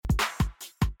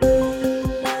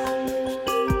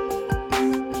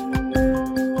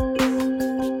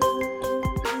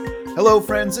Hello,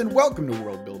 friends, and welcome to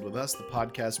World Build with Us, the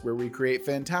podcast where we create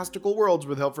fantastical worlds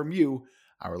with help from you,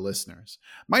 our listeners.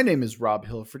 My name is Rob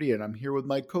Hilferty, and I'm here with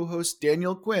my co-hosts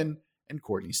Daniel Quinn and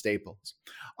Courtney Staples.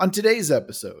 On today's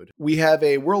episode, we have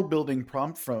a world-building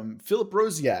prompt from Philip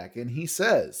Rosiak, and he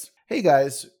says, "Hey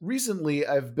guys, recently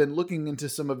I've been looking into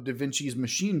some of Da Vinci's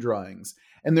machine drawings,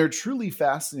 and they're truly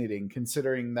fascinating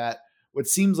considering that what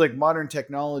seems like modern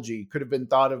technology could have been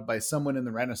thought of by someone in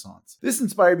the Renaissance. This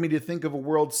inspired me to think of a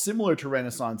world similar to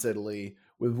Renaissance Italy,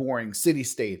 with warring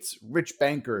city-states, rich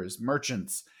bankers,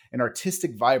 merchants, and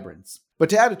artistic vibrance. But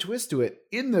to add a twist to it,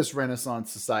 in this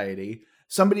Renaissance society,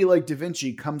 somebody like Da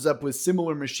Vinci comes up with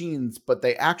similar machines, but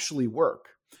they actually work.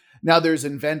 Now there's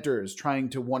inventors trying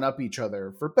to one-up each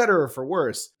other, for better or for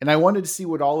worse, and I wanted to see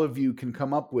what all of you can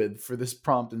come up with for this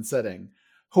prompt and setting.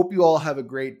 Hope you all have a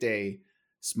great day.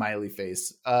 Smiley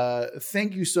face.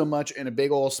 Thank you so much, and a big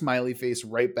old smiley face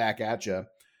right back at you.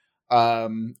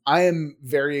 I am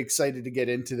very excited to get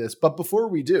into this, but before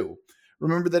we do,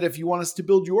 remember that if you want us to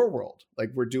build your world,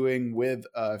 like we're doing with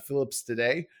Phillips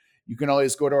today, you can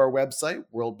always go to our website,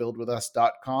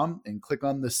 worldbuildwithus.com, and click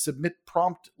on the Submit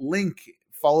Prompt link,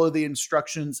 follow the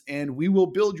instructions, and we will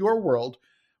build your world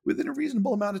within a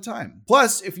reasonable amount of time.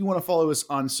 Plus, if you want to follow us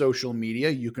on social media,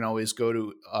 you can always go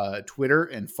to Twitter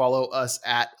and follow us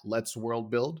at Let's World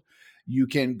Build. You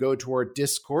can go to our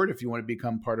Discord if you want to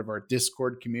become part of our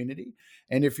Discord community.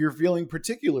 And if you're feeling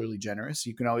particularly generous,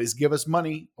 you can always give us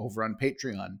money over on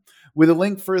Patreon, with a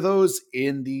link for those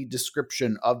in the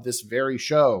description of this very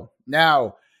show.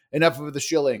 Now, enough of the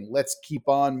shilling. Let's keep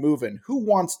on moving. Who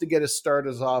wants to get us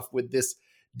started off with this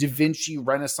Da Vinci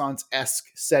Renaissance-esque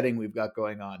setting we've got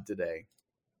going on today?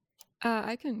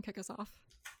 I can kick us off.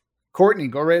 Courtney,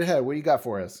 go right ahead. What do you got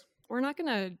for us? We're not going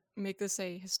to make this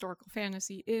a historical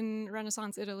fantasy in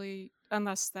Renaissance Italy,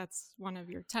 unless that's one of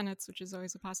your tenets, which is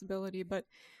always a possibility. But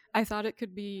I thought it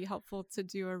could be helpful to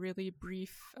do a really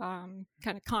brief kind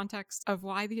of context of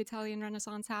why the Italian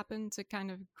Renaissance happened, to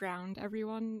kind of ground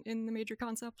everyone in the major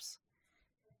concepts.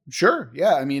 Sure.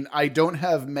 Yeah. I mean, I don't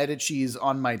have Medici's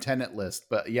on my tenant list,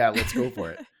 but yeah, let's go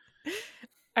for it.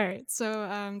 All right.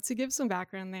 So to give some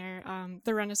background there,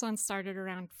 the Renaissance started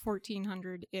around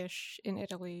 1400-ish in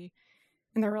Italy.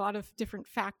 And there were a lot of different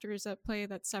factors at play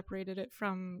that separated it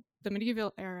from the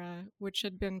medieval era, which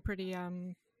had been pretty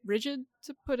rigid,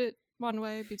 to put it one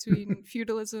way, between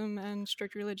feudalism and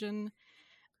strict religion.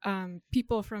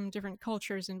 People from different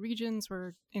cultures and regions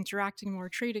were interacting more,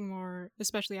 trading more,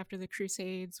 especially after the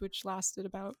Crusades, which lasted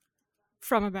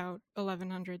from about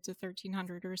 1100 to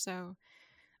 1300 or so.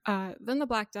 Then the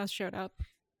Black Death showed up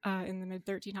in the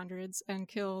mid-1300s and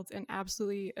killed an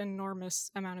absolutely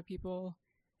enormous amount of people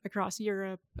across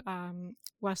Europe,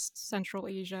 West Central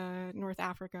Asia, North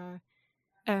Africa.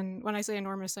 And when I say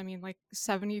enormous, I mean like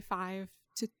 75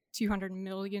 to 200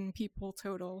 million people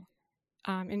total.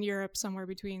 In Europe, somewhere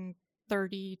between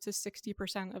 30 to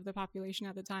 60% of the population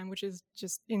at the time, which is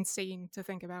just insane to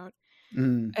think about.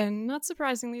 And not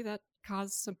surprisingly, that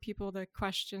caused some people to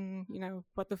question,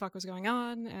 what the fuck was going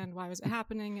on and why was it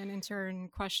happening, and in turn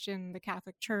question the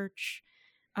Catholic Church,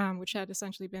 which had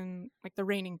essentially been like the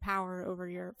reigning power over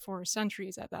Europe for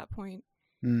centuries at that point.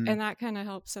 And that kind of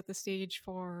helped set the stage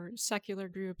for secular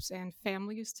groups and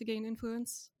families to gain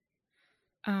influence.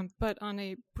 But on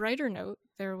a brighter note,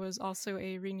 there was also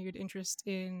a renewed interest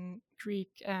in Greek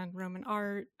and Roman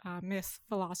art, myth,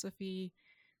 philosophy,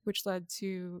 which led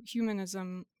to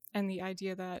humanism and the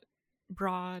idea that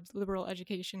broad liberal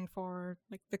education for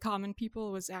like the common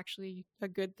people was actually a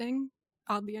good thing,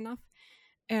 oddly enough.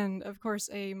 And of course,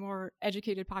 a more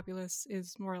educated populace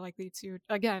is more likely to,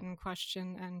 again,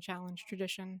 question and challenge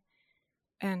tradition.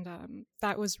 And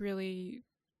that was really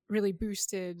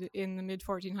boosted in the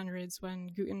mid-1400s when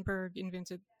Gutenberg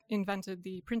invented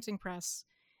the printing press,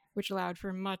 which allowed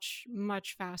for much,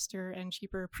 much faster and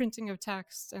cheaper printing of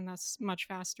texts, and thus much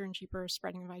faster and cheaper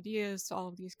spreading of ideas to all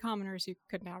of these commoners who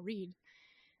could now read.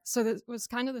 So that was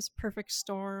kind of this perfect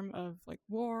storm of like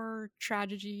war,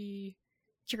 tragedy,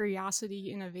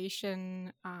 curiosity,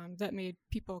 innovation, that made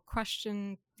people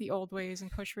question the old ways and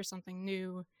push for something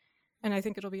new. And I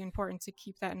think it'll be important to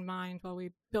keep that in mind while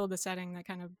we build a setting, that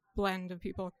kind of blend of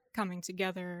people coming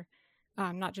together,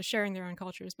 not just sharing their own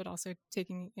cultures, but also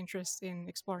taking interest in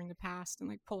exploring the past and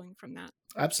like pulling from that.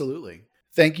 Absolutely.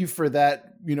 Thank you for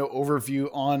that, overview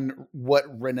on what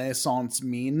Renaissance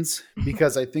means,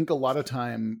 because I think a lot of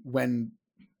time when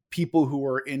people who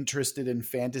are interested in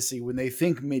fantasy, when they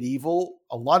think medieval,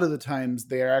 a lot of the times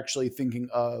they're actually thinking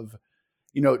of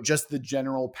just the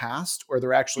general past, or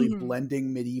they're actually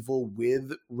blending medieval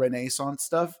with Renaissance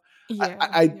stuff.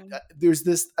 Yeah. There's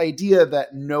this idea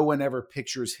that no one ever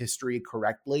pictures history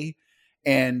correctly.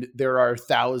 and there are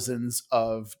thousands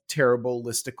of terrible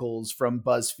listicles from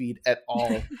BuzzFeed et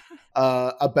al.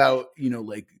 About,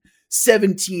 like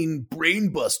 17 brain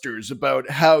busters about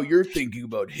how you're thinking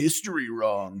about history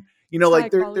wrong.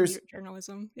 Like there's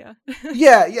journalism. Yeah.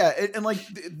 yeah. And like,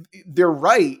 they're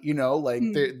right, like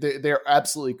they're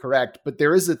absolutely correct. But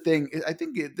there is a thing, I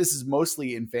think this is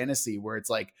mostly in fantasy, where it's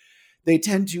like, they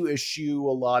tend to eschew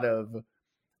a lot of,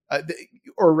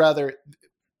 or rather,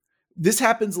 this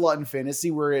happens a lot in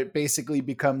fantasy, where it basically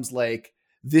becomes like,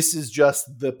 this is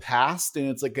just the past, and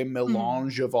it's like a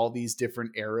melange of all these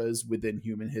different eras within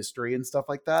human history and stuff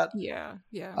like that. Yeah.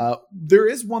 There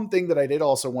is one thing that I did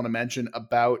also want to mention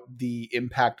about the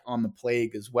impact on the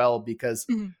plague as well, because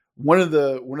one of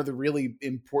the really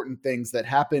important things that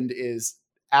happened is,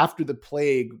 after the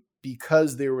plague,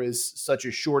 because there was such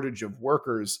a shortage of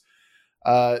workers,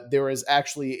 there was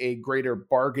actually a greater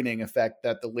bargaining effect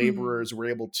that the laborers were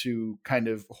able to kind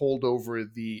of hold over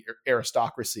the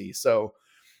aristocracy. So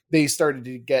they started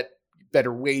to get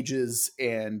better wages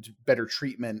and better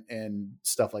treatment and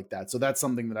stuff like that. So that's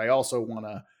something that I also want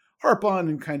to harp on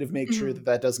and kind of make sure that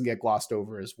that doesn't get glossed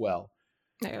over as well.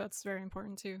 Yeah, that's very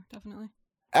important too. Definitely.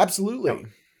 Absolutely. Oh,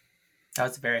 that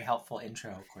was a very helpful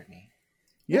intro, Courtney.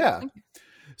 Yeah.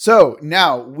 So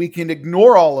now we can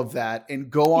ignore all of that and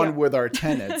go on with our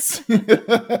tenets.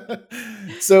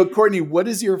 So, Courtney, what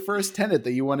is your first tenet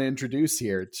that you want to introduce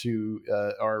here to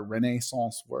our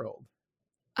Renaissance world?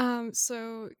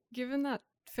 So given that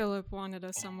Philip wanted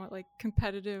a somewhat like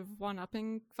competitive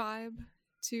one-upping vibe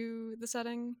to the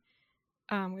setting,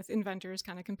 with inventors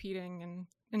kind of competing and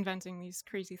inventing these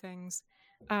crazy things,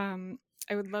 I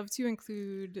would love to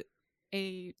include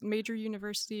a major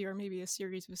university, or maybe a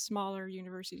series of smaller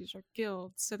universities or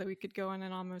guilds, so that we could go in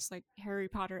an almost like Harry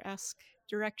Potter-esque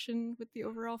direction with the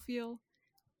overall feel.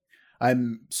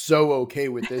 I'm so okay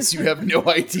with this. You have no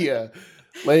idea.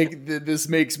 Like, this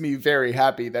makes me very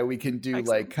happy that we can do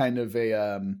like kind of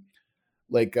a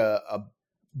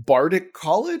bardic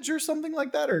college or something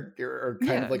like that, or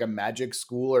kind of like a magic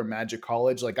school or magic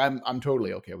college. Like, I'm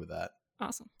totally okay with that.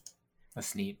 Awesome.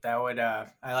 That's neat. That would I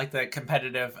like the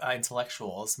competitive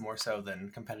intellectuals more so than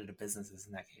competitive businesses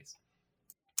in that case.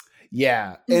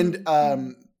 Yeah. And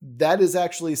that is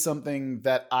actually something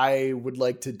that I would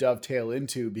like to dovetail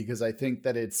into, because I think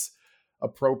that it's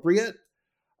appropriate.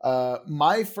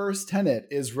 My first tenet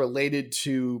is related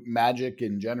to magic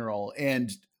in general. And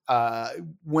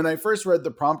when I first read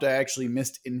the prompt, I actually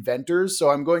missed inventors. So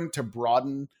I'm going to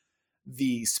broaden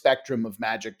the spectrum of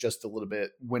magic just a little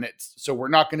bit so we're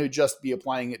not going to just be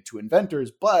applying it to inventors,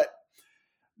 but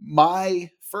my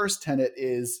first tenet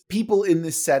is, people in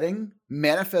this setting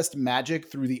manifest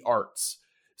magic through the arts.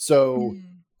 So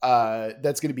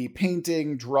that's going to be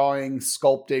painting, drawing,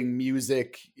 sculpting,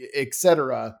 music,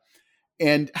 etc.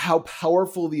 And how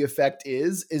powerful the effect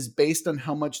is based on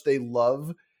how much they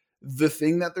love the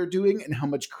thing that they're doing and how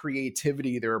much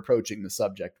creativity they're approaching the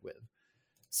subject with.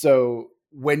 So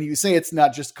when you say it's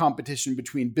not just competition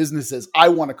between businesses, I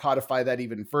want to codify that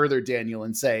even further, Daniel,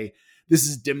 and say this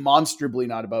is demonstrably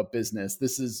not about business.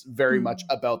 This is very much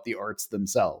about the arts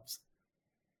themselves.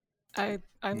 I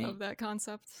love that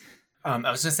concept. I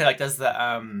was going to say, like, does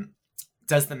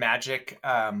the magic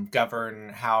govern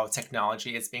how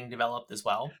technology is being developed as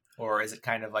well? Or is it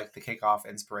kind of like the kickoff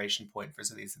inspiration point for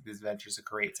these ventures to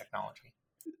create technology?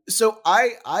 So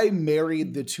I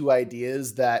married the two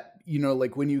ideas that,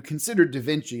 like, when you consider Da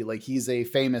Vinci, like, he's a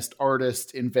famous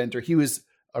artist, inventor. He was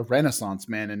a Renaissance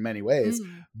man in many ways,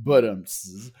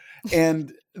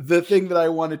 and the thing that I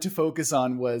wanted to focus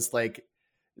on was, like,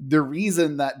 the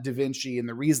reason that Da Vinci and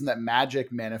the reason that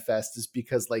magic manifests is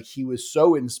because, like, he was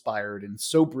so inspired and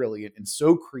so brilliant and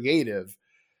so creative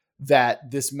that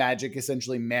this magic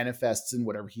essentially manifests in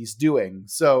whatever he's doing.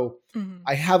 So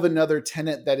I have another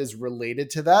tenet that is related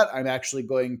to that. I'm actually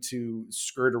going to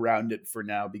skirt around it for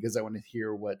now because I want to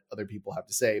hear what other people have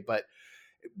to say. But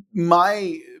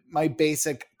my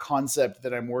basic concept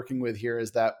that I'm working with here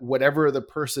is that whatever the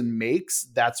person makes,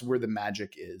 that's where the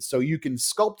magic is. So you can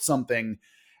sculpt something,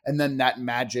 and then that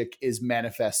magic is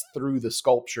manifest through the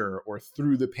sculpture or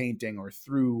through the painting or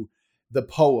through the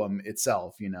poem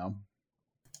itself,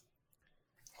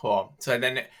 Cool. So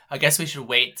then I guess we should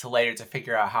wait till later to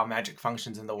figure out how magic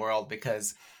functions in the world,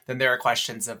 because then there are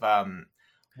questions of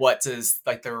what does,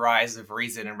 like, the rise of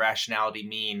reason and rationality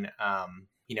mean,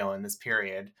 in this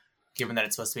period, given that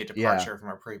it's supposed to be a departure from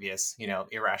our previous,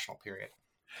 irrational period.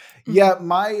 Yeah,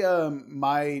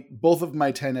 my both of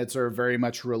my tenets are very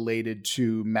much related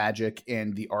to magic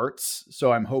and the arts.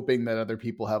 So I'm hoping that other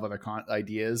people have other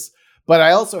ideas, but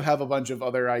I also have a bunch of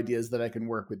other ideas that I can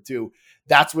work with too.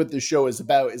 That's what the show is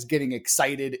about, is getting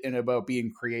excited and about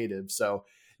being creative. So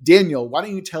Daniel, why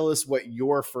don't you tell us what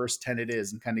your first tenet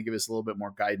is and kind of give us a little bit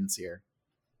more guidance here?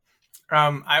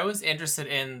 I was interested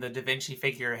in the Da Vinci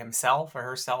figure himself or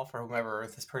herself or whoever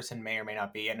this person may or may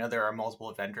not be. I know there are multiple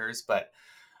inventors, but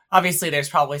obviously there's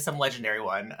probably some legendary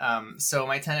one. So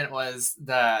my tenet was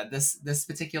this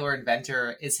particular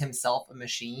inventor is himself a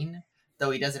machine,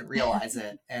 though he doesn't realize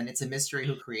it. And it's a mystery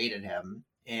who created him,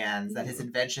 and that his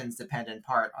inventions depend in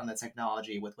part on the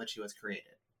technology with which he was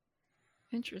created.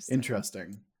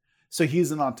 Interesting. So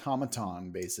he's an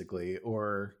automaton, basically,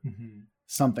 or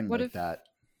something like that.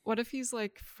 What if he's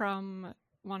like from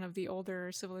one of the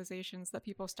older civilizations that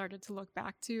people started to look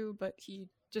back to, but he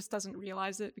just doesn't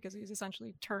realize it because he's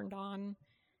essentially turned on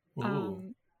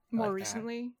more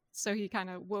recently? That. So he kind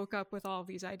of woke up with all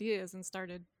these ideas and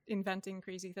started inventing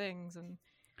crazy things. And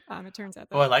it turns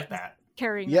out that I like that.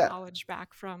 Carrying the knowledge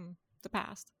back from the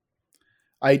past.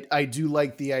 I do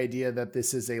like the idea that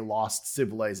this is a lost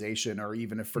civilization or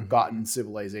even a forgotten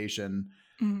civilization.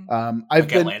 I've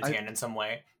been Atlantean in some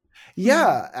way.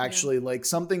 Yeah, actually, like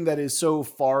something that is so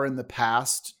far in the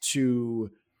past to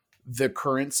the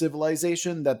current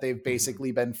civilization that they've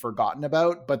basically been forgotten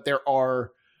about, but there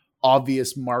are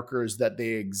obvious markers that they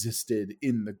existed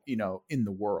in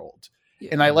the world. Yeah.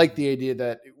 And I like the idea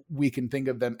that we can think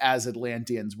of them as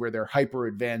Atlanteans, where they're hyper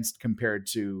advanced compared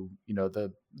to,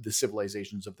 the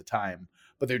civilizations of the time,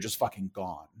 but they're just fucking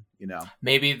gone,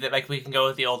 Maybe that, like, we can go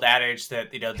with the old adage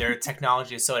that, their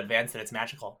technology is so advanced that it's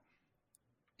magical.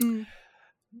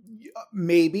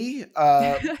 Maybe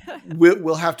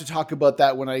we'll have to talk about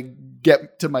that when I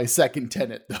get to my second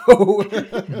tenet, though.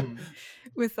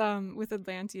 With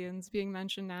Atlanteans being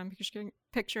mentioned now, I'm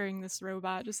picturing this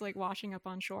robot just like washing up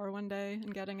on shore one day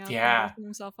and getting up and washing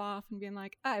himself off and being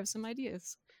like, I have some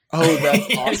ideas. Oh,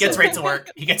 that's awesome. He gets right to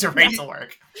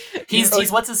work. He's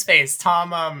what's his face?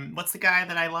 Tom, what's the guy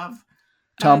that I love?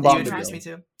 Tom Bombadil. You introduced me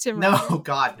to? Tim Rogers. No,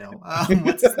 God, no.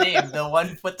 What's his name? The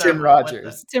one with the Tim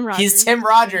Rogers. Tim Rogers. He's Tim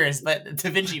Rogers, but Da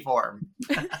Vinci form.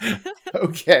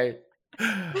 Okay.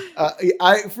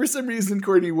 I for some reason,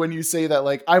 Courtney, when you say that,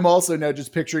 like, I'm also now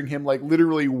just picturing him like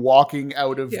literally walking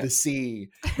out of the sea,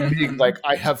 being like,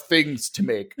 I have things to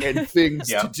make and things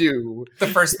to do. The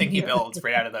first thing he builds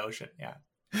right out of the ocean. Yeah.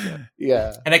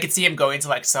 And I could see him going to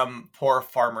like some poor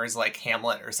farmer's like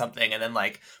hamlet or something, and then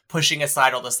like pushing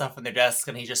aside all the stuff on their desk,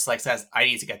 and he just like says, I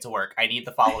need to get to work. I need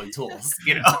the following tools,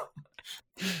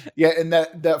 Yeah, and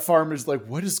that farmer's like,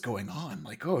 what is going on?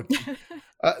 Like, oh,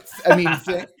 I mean,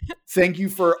 thank you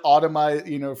for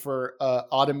automating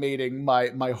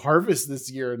my harvest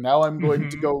this year. Now I'm going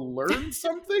to go learn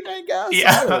something, I guess.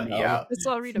 Yeah, I don't know. yeah.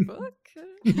 So I'll read a book.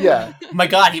 Yeah. My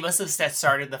God, he must have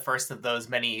started the first of those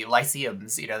many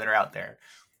lyceums, that are out there.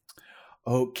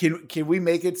 Oh, can we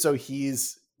make it so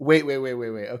he's wait.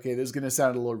 Okay, this is gonna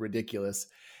sound a little ridiculous.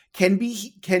 Can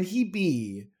it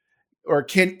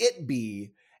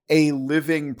be a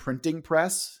living printing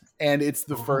press? And it's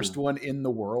the first one in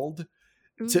the world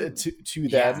to them.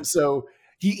 Yeah. So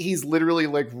he's literally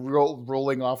like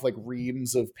rolling off like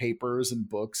reams of papers and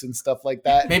books and stuff like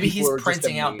that. Maybe he's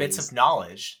printing out bits of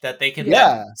knowledge that they can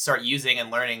then start using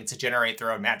and learning to generate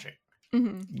their own magic.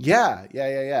 Mm-hmm. Yeah.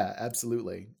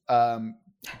 Absolutely.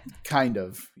 Kind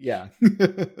of. Yeah.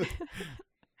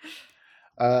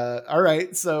 All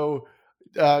right. So,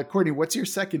 Courtney, what's your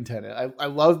second tenet? I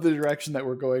love the direction that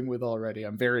we're going with already.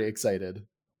 I'm very excited.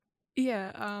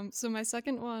 Yeah, so my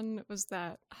second one was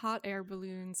that hot air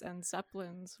balloons and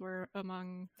zeppelins were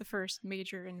among the first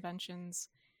major inventions,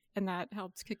 and that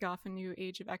helped kick off a new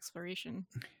age of exploration.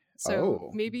 So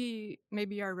maybe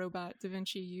our robot Da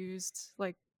Vinci used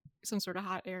like some sort of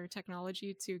hot air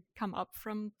technology to come up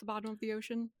from the bottom of the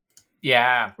ocean.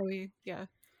 Yeah. Yeah.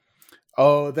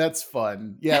 Oh, that's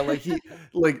fun. Yeah, like he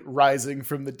like rising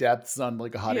from the depths on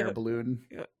like a hot air balloon.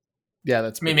 Yeah,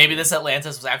 that's. I mean, maybe this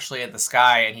Atlantis was actually in the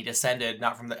sky, and he descended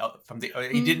not from the.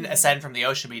 He didn't ascend from the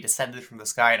ocean, but he descended from the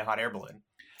sky in a hot air balloon.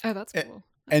 Oh, that's cool.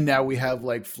 And now we have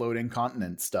like floating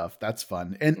continent stuff. That's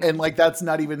fun, and like that's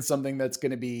not even something that's going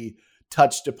to be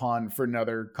touched upon for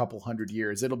another couple hundred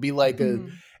years. It'll be like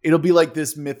it'll be like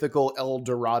this mythical El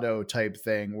Dorado type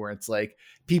thing where it's like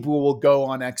people will go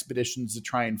on expeditions to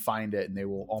try and find it, and they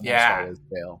will almost always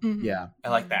fail. Mm-hmm. Yeah, I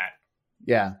like that.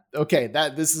 Yeah. Okay.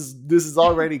 This is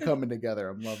already coming together.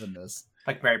 I'm loving this.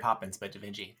 Like Mary Poppins by Da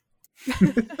Vinci.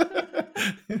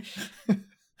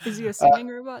 Is he a singing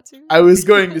robot too? I was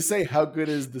going to say, how good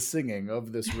is the singing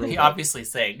of this robot? He obviously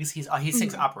sings. He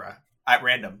sings opera at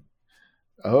random.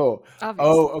 Oh,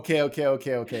 Obviously.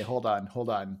 okay. Hold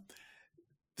on.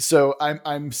 So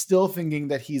I'm still thinking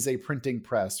that he's a printing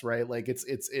press, right? Like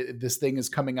this thing is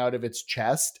coming out of its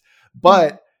chest,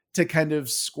 but to kind of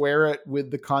square it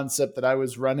with the concept that I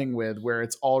was running with, where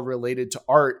it's all related to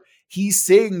art, he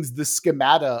sings the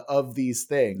schemata of these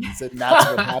things, and that's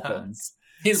what happens.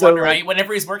 He's So, wondering, like,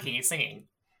 whenever he's working, he's singing.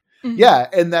 yeah,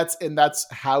 and that's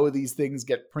how these things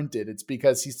get printed. It's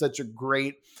because he's such a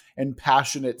great and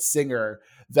passionate singer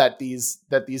that these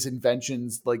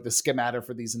inventions, like the schemata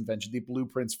for these inventions, the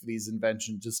blueprints for these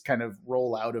inventions, just kind of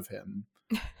roll out of him.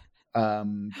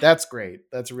 That's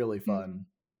great. That's really fun.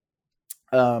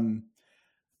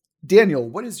 Daniel,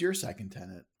 what is your second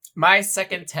tenet? My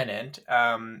second tenet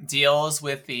deals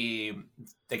with the,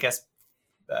 I guess,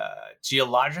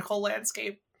 geological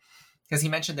landscape, because he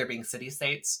mentioned there being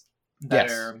city-states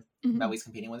that are always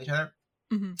competing with each other.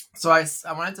 So I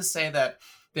wanted to say that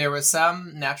there was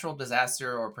some natural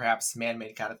disaster or perhaps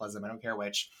man-made cataclysm, I don't care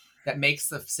which, that makes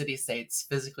the city-states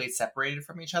physically separated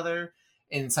from each other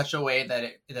in such a way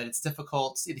that it's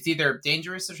difficult. It's either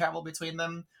dangerous to travel between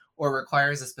them or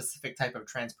requires a specific type of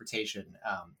transportation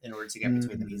in order to get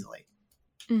between them easily.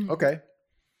 Okay.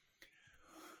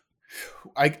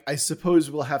 I suppose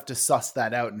we'll have to suss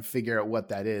that out and figure out what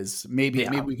that is. Maybe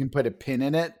we can put a pin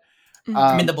in it.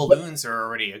 I mean, the balloons are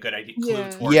already a good idea.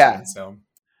 Yeah. So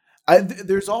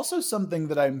there's also something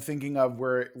that I'm thinking of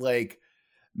where, like,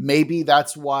 maybe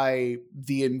that's why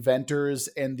the inventors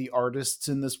and the artists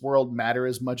in this world matter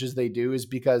as much as they do, is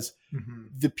because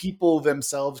the people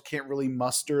themselves can't really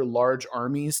muster large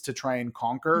armies to try and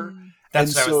conquer.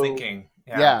 That's what I was thinking.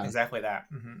 Yeah, exactly that.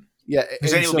 Yeah,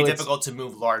 because it would be difficult to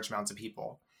move large amounts of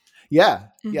people. Yeah,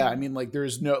 yeah. I mean, like,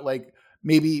 there's no, like,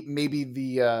 maybe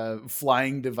the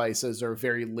flying devices are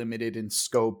very limited in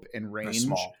scope and range. They're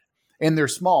small. And they're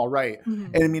small, right?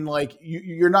 And I mean, like,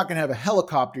 you're not going to have a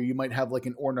helicopter. You might have like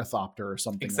an ornithopter or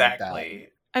something like that.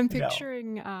 I'm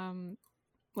picturing,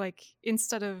 like,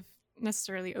 instead of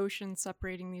necessarily oceans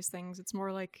separating these things, it's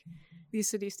more like these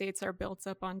city-states are built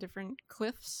up on different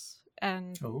cliffs.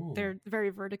 And they're very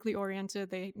vertically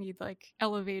oriented. They need like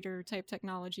elevator type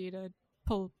technology to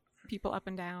pull people up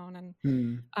and down.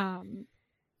 And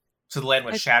so the land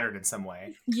was shattered in some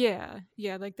way. Yeah.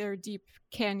 Like there are deep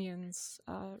canyons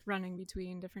running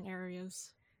between different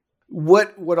areas.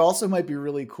 What also might be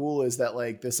really cool is that,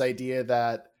 like, this idea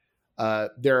that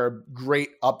there are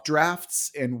great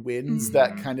updrafts and winds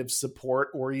that kind of support,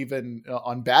 or even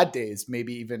on bad days,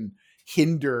 maybe even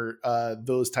hinder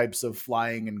those types of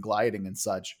flying and gliding and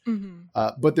such.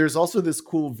 But there's also this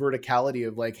cool verticality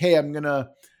of, like, hey, I'm gonna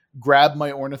grab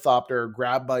my ornithopter,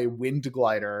 grab my wind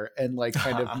glider, and like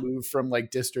kind of move from like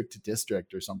district to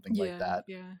district or something like that.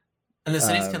 Yeah. And the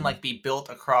cities can like be built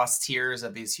across tiers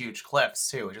of these huge cliffs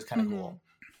too, which is kind of cool.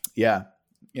 Yeah.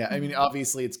 I mean,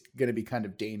 obviously it's going to be kind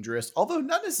of dangerous, although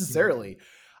not necessarily.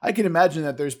 I can imagine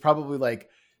that there's probably like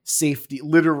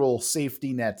literal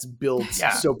safety nets built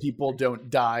so people don't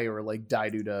die or like die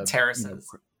due to terraces.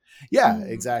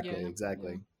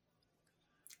 Exactly.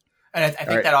 And I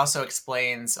think that also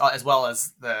explains, as well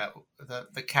as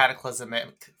the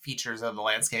cataclysmic features of the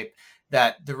landscape,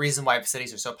 that the reason why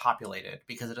cities are so populated,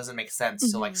 because it doesn't make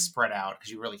sense to like spread out, because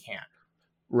you really can't.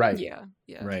 Right. Yeah.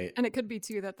 Right. And it could be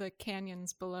too that the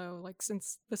canyons below, like,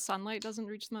 since the sunlight doesn't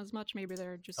reach them as much, maybe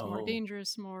they're just more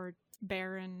dangerous, more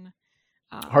barren.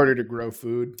 Harder to grow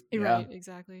food. Right,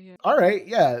 exactly. Yeah. All right.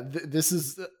 Yeah.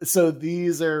 So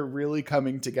these are really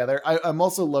coming together. I'm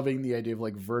also loving the idea of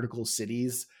like vertical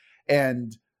cities,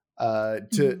 and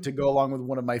to go along with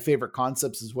one of my favorite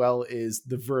concepts as well is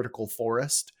the vertical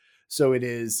forest. So it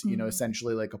is,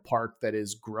 essentially like a park that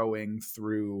is growing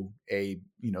through a,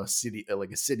 city,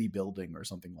 like a city building or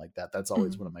something like that. That's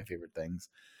always one of my favorite things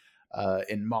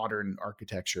in modern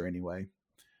architecture anyway.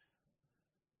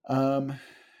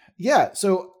 Yeah.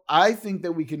 So I think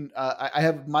that we can, I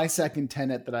have my second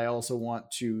tenet that I also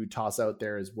want to toss out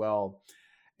there as well.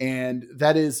 And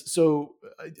that is, so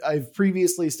I've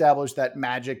previously established that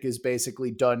magic is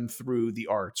basically done through the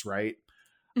arts, right?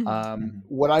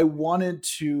 What I wanted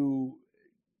to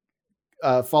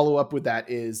follow up with that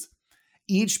is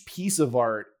each piece of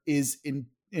art is an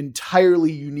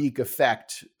entirely unique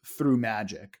effect through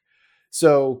magic.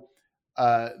 So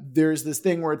there's this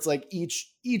thing where it's like each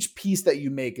piece that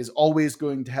you make is always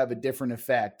going to have a different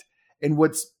effect. And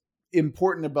what's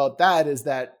important about that is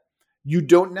that you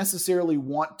don't necessarily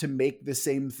want to make the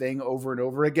same thing over and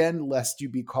over again, lest you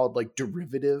be called like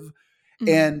derivative.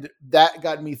 And that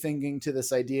got me thinking to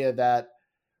this idea that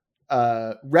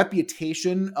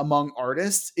reputation among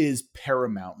artists is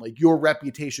paramount. Like your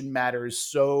reputation matters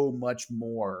so much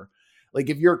more. Like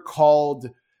if you're called,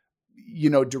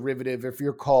 derivative, if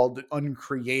you're called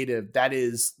uncreative, that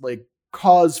is like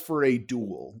cause for a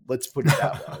duel. Let's put it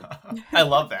that way. I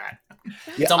love that.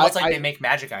 It's almost like they make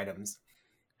magic items.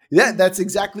 Yeah, that's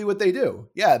exactly what they do.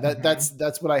 Yeah,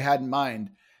 that's what I had in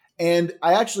mind. And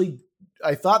I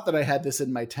thought that I had this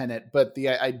in my tenet, but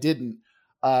I didn't.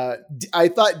 I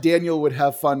thought Daniel would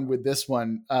have fun with this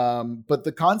one. But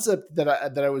the concept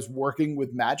that I was working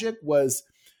with magic was,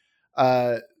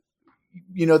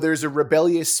 there's a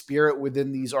rebellious spirit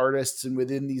within these artists and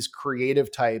within these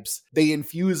creative types. They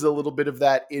infuse a little bit of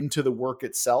that into the work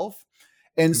itself.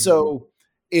 And so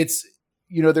it's,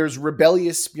 there's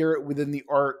rebellious spirit within the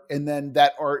art, and then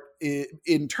that art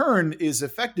in turn is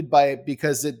affected by it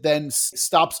because it then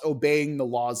stops obeying the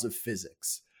laws of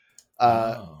physics.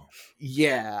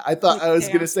 Yeah, I thought I was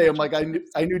going to say, I'm like,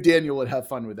 I knew Daniel would have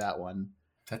fun with that one.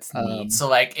 That's neat. So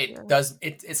like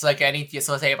it's like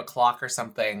so let's say you have a clock or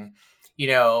something,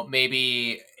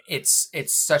 maybe it's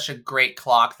such a great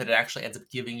clock that it actually ends up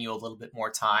giving you a little bit more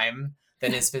time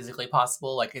than is physically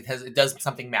possible. Like it does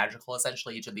something magical,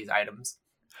 essentially, each of these items.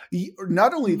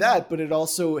 Not only that, but it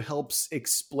also helps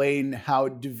explain how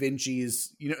Da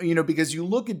Vinci's, because you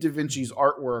look at Da Vinci's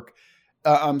artwork,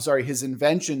 his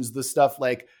inventions, the stuff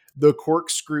like the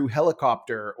corkscrew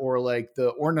helicopter or like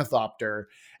the ornithopter,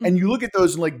 and you look at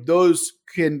those and like those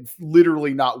can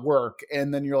literally not work.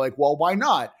 And then you're like, well, why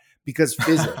not? Because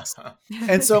physics.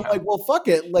 And so I'm like, well, fuck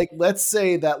it. Like, let's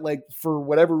say that like for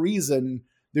whatever reason,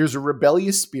 there's a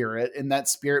rebellious spirit, and that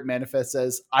spirit manifests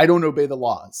as I don't obey the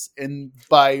laws. And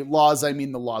by laws, I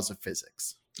mean the laws of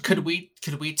physics. Could we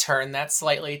turn that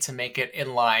slightly to make it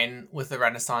in line with the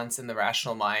Renaissance and the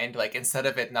rational mind? Like instead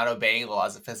of it not obeying the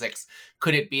laws of physics,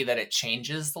 could it be that it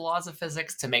changes the laws of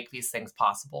physics to make these things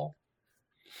possible?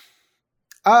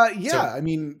 I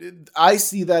mean, I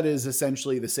see that as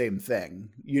essentially the same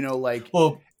thing,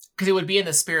 because it would be in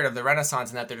the spirit of the Renaissance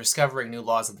in that they're discovering new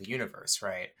laws of the universe,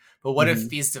 right? But what if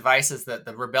these devices, that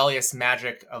the rebellious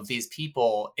magic of these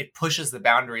people, it pushes the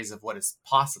boundaries of what is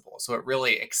possible. So it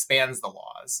really expands the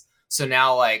laws. So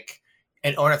now like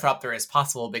an ornithopter is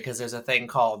possible because there's a thing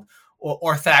called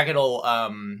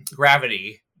orthogonal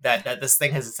gravity that this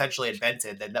thing has essentially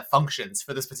invented that functions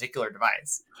for this particular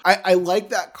device. I like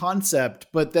that concept,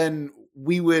 but then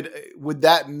would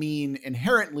that mean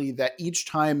inherently that each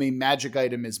time a magic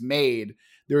item is made,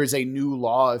 there is a new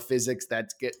law of physics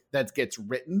that gets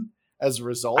written as a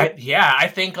result? I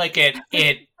think like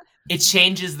it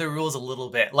changes the rules a little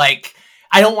bit. Like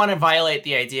I don't want to violate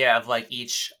the idea of like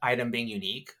each item being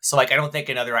unique. So like I don't think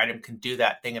another item can do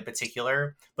that thing in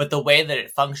particular, but the way that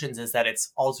it functions is that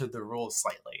it's altered the rules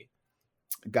slightly.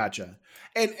 Gotcha.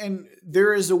 And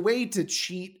there is a way to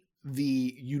cheat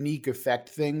the unique effect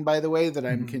thing, by the way, that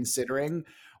I'm considering,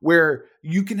 where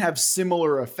you can have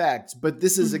similar effects, but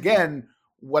this is again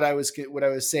what I was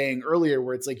saying earlier,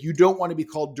 where it's like you don't want to be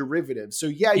called derivative. So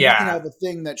you can have a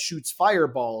thing that shoots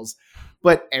fireballs,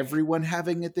 but everyone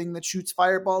having a thing that shoots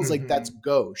fireballs, like that's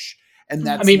gauche. And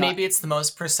that's maybe it's the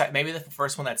most precise. Maybe the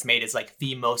first one that's made is like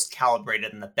the most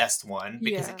calibrated and the best one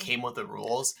because it came with the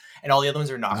rules, and all the other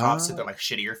ones are knockoffs, so they're like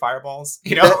shittier fireballs.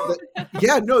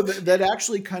 That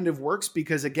actually kind of works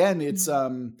because again, it's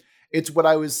what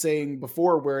I was saying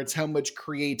before, where it's how much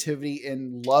creativity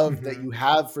and love that you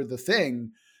have for the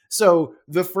thing. So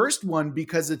the first one,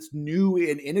 because it's new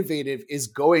and innovative, is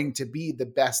going to be the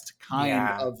best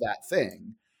kind of that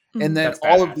thing. And then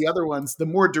all of the other ones, the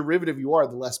more derivative you are,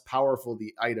 the less powerful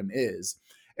the item is.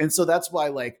 And so that's why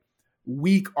like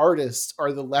weak artists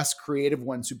are the less creative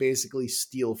ones who basically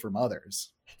steal from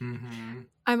others.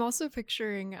 I'm also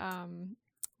picturing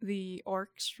the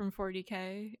orcs from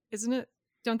 40K. Isn't it?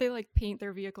 Don't they like paint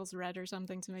their vehicles red or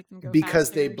something to make them go because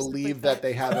faster they believe that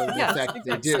they have an effect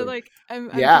they do. So like I'm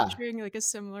picturing like a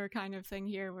similar kind of thing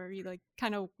here where you like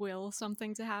kind of will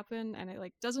something to happen and it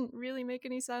like doesn't really make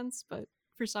any sense, but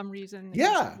for some reason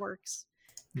it works.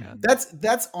 Yeah.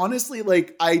 That's honestly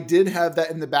like I did have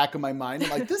that in the back of my mind.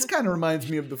 Like this kind of reminds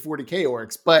me of the 40K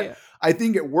orcs, but I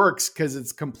think it works because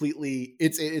it's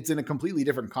in a completely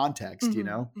different context,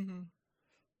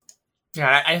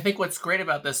 Yeah, I think what's great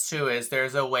about this too is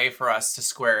there's a way for us to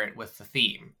square it with the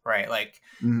theme, right? Like,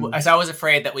 as I was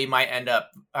afraid that we might end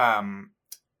up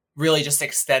really just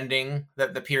extending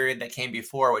the period that came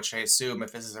before, which I assume,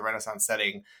 if this is a Renaissance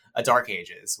setting, a Dark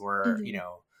Ages, where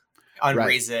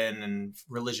unreason and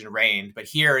religion reigned. But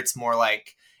here, it's more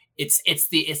like it's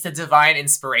the divine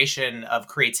inspiration of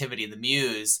creativity, the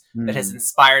muse, that has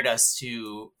inspired us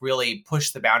to really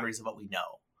push the boundaries of what we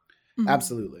know.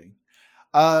 Absolutely.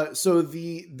 So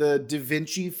the Da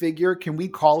Vinci figure, can we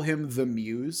call him the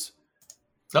Muse?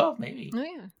 Oh, maybe. Oh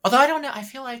yeah. Although I don't know. I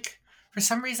feel like for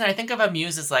some reason I think of a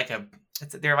muse as like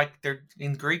they're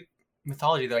in Greek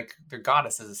mythology. They're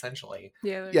goddesses essentially.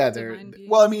 Yeah. They're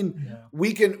well. I mean, Yeah.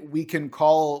 we can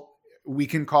call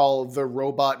the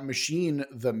robot machine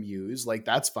the Muse. Like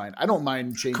that's fine. I don't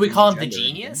mind changing. Can we call him the gender or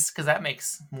anything. genius? Because that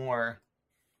makes more.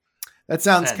 That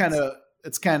sounds sense.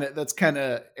 that's kind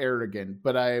of arrogant.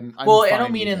 But I'm Well, I fine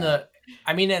don't mean with in that.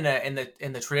 I mean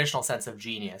in the traditional sense of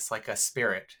genius, like a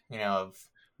spirit, of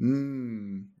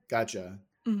Gotcha.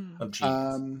 Mhm. of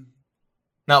genius,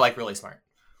 not like really smart.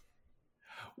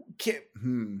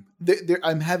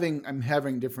 I'm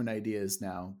having different ideas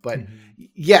now, but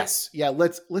yes, yeah.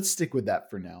 Let's stick with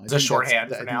that for now. It's a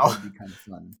shorthand for now. That'd be kind of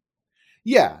fun.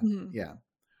 Yeah, Mhm. yeah.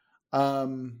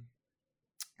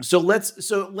 So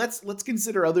let's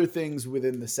consider other things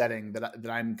within the setting that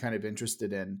I'm kind of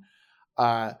interested in.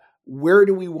 Where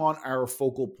do we want our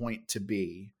focal point to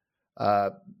be?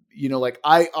 Like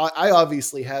I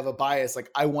obviously have a bias. Like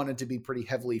I want it to be pretty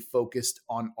heavily focused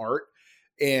on art.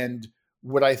 And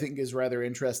what I think is rather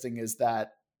interesting is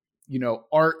that,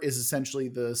 art is essentially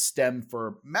the stem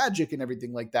for magic and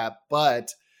everything like that.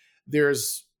 But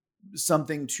there's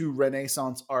something to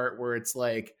Renaissance art where it's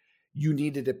like, you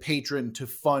needed a patron to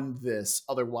fund this.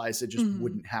 Otherwise it just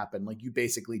wouldn't happen. Like you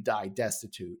basically die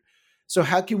destitute. So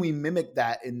how can we mimic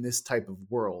that in this type of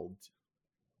world?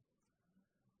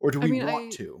 Or do we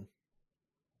want to?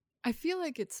 I feel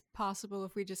like it's possible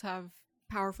if we just have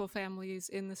powerful families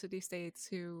in the city-states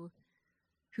who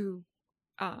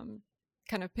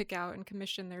kind of pick out and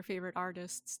commission their favorite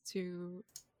artists to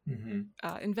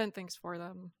invent things for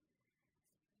them.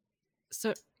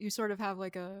 So you sort of have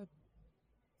like a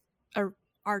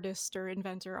artist or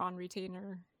inventor on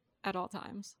retainer at all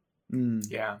times.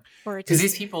 Yeah, because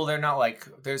these people, they're not like,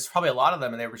 there's probably a lot of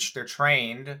them and they're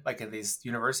trained like in these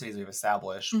universities we've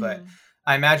established, but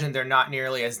I imagine they're not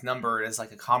nearly as numbered as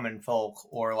like a common folk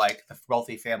or like the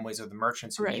wealthy families or the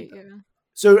merchants who need them. Yeah.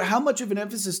 So how much of an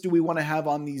emphasis do we want to have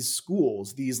on these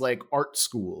schools, these like art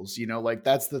schools? Like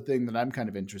that's the thing that I'm kind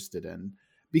of interested in,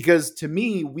 because to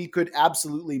me, we could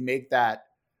absolutely make that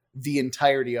the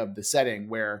entirety of the setting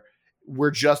where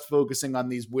we're just focusing on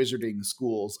these wizarding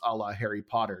schools a la Harry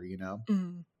Potter,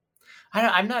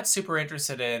 I'm not super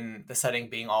interested in the setting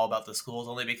being all about the schools,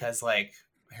 only because like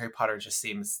Harry Potter just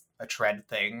seems a tread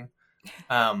thing.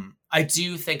 I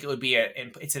do think it would be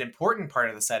it's an important part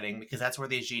of the setting because that's where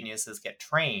these geniuses get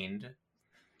trained.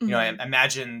 I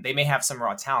imagine they may have some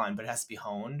raw talent, but it has to be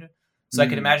honed. So I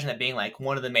could imagine that being like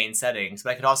one of the main settings,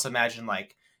 but I could also imagine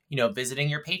like, visiting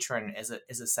your patron is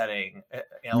a setting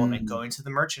element. Going to the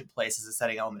merchant place is a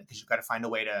setting element because you've got to find a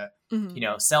way to,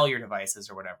 sell your devices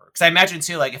or whatever. Because I imagine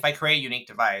too, like if I create a unique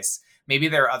device, maybe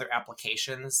there are other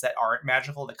applications that aren't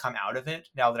magical that come out of it.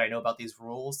 Now that I know about these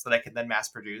rules, that I can then mass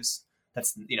produce.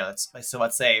 That's so.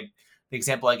 Let's say the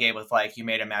example I gave with like you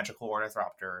made a magical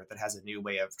ornithopter that has a new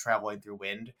way of traveling through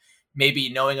wind. Maybe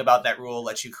knowing about that rule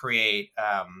lets you create,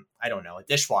 I don't know, a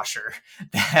dishwasher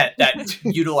that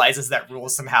utilizes that rule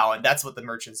somehow. And that's what the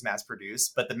merchants mass produce.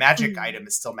 But the magic item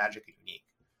is still magic and unique.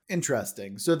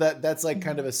 Interesting. So that's like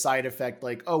kind of a side effect.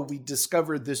 Like, oh, we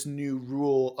discovered this new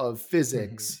rule of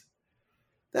physics.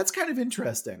 That's kind of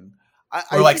interesting.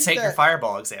 Or like take your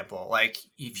fireball example. Like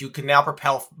if you can now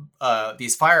propel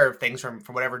these fire things from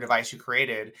whatever device you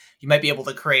created, you might be able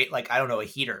to create like, I don't know, a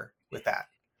heater with that.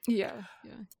 Yeah.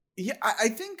 Yeah, I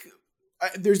think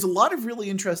there's a lot of really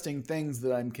interesting things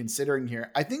that I'm considering here.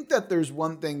 I think that there's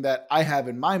one thing that I have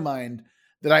in my mind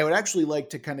that I would actually like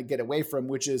to kind of get away from,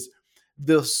 which is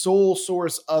the sole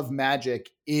source of magic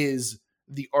is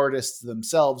the artists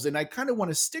themselves. And I kind of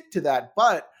want to stick to that.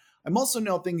 But I'm also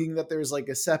now thinking that there's like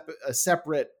a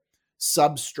separate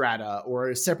substrata or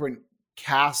a separate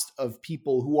cast of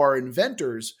people who are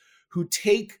inventors who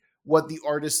take what the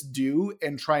artists do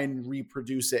and try and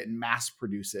reproduce it and mass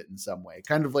produce it in some way.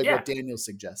 Kind of like what Daniel's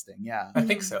suggesting. Yeah. I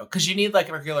think so. Because you need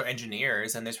like regular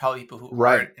engineers and there's probably people who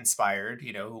aren't inspired,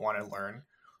 who want to learn.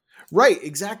 Right,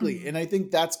 exactly. And I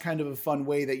think that's kind of a fun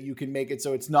way that you can make it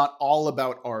so it's not all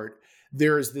about art.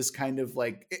 There's this kind of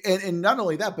like, and not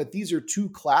only that, but these are two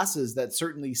classes that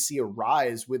certainly see a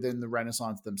rise within the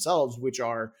Renaissance themselves, which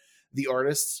are the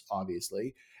artists,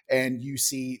 obviously. And you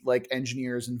see like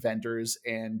engineers, inventors,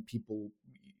 and people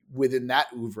within that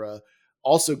oeuvre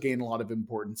also gain a lot of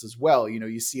importance as well.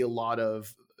 You see a lot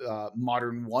of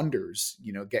modern wonders,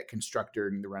 get constructed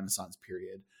during the Renaissance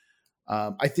period.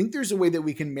 I think there's a way that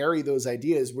we can marry those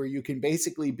ideas where you can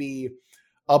basically be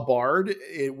a bard,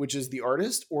 which is the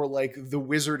artist, or like the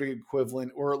wizard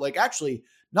equivalent, or like actually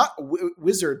not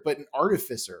wizard, but an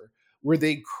artificer, where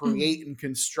they create and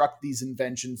construct these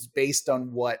inventions based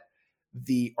on what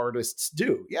the artists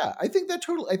do. Yeah, I think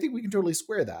we can totally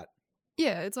square that.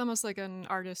 Yeah, it's almost like an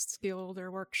artist's guild or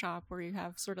workshop where you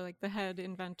have sort of like the head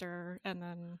inventor and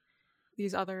then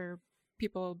these other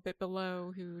people a bit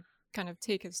below who kind of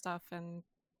take his stuff and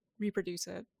reproduce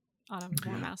it on a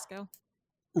more mass scale.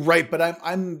 Right, but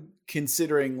I'm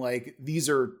considering like these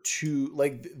are two,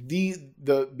 like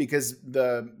because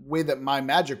the way that my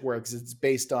magic works, it's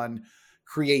based on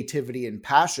creativity and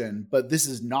passion, but this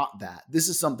is not that. This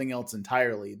is something else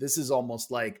entirely. This is almost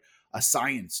like a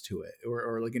science to it,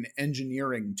 or like an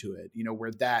engineering to it,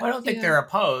 where that. I don't think they're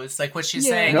opposed. Like what she's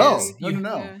saying no, is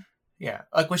no. Yeah,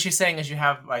 like what she's saying is you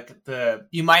have like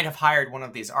you might have hired one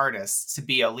of these artists to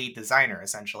be a lead designer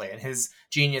essentially, and his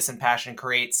genius and passion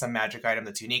creates some magic item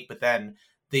that's unique, but then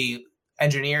the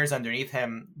engineers underneath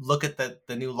him look at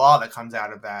the new law that comes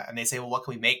out of that and they say, well, what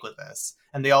can we make with this?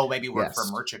 And they all maybe work for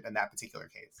a merchant in that particular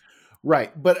case.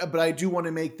 Right. But I do want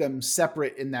to make them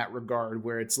separate in that regard,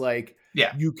 where it's like,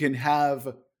 you can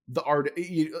have the art.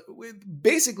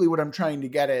 Basically what I'm trying to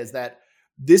get at is that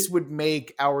this would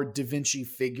make our Da Vinci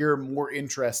figure more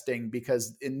interesting,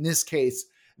 because in this case,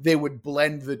 they would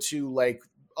blend the two like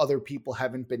other people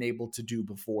haven't been able to do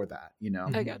before that,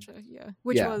 I gotcha. Yeah.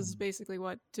 Which was basically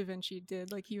what Da Vinci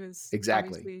did. Like he was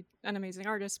obviously an amazing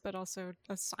artist, but also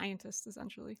a scientist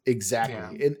essentially.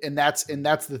 Exactly. Yeah. And that's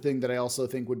the thing that I also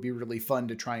think would be really fun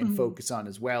to try and focus on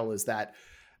as well, is that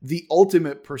the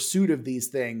ultimate pursuit of these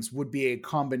things would be a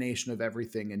combination of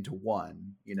everything into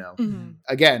one,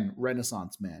 again,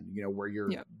 Renaissance man, where you're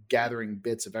gathering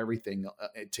bits of everything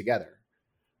together.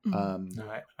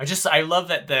 I love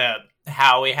that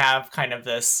how we have kind of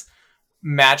this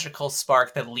magical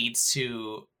spark that leads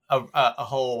to a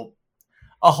whole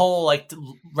like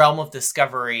realm of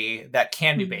discovery that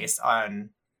can be based on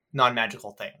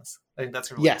non-magical things. I think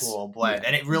that's a really cool blend,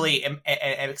 and it really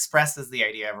it expresses the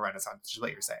idea of a Renaissance, which is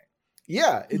what you're saying.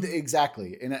 Yeah,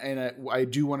 exactly, and I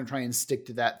do want to try and stick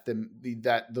to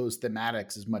those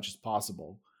thematics as much as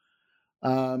possible.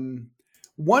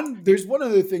 There's one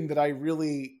other thing that I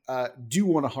really do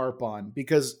want to harp on,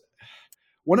 because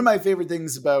one of my favorite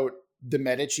things about the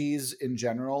Medicis in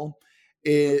general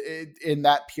in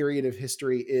that period of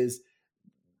history is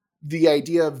the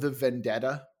idea of the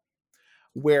vendetta,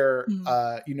 where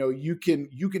you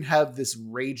can have this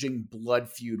raging blood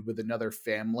feud with another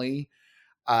family,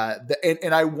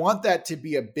 and I want that to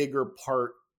be a bigger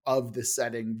part of the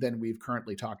setting than we've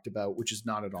currently talked about, which is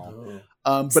not at all.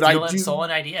 But I do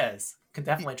stolen ideas can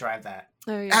definitely drive that.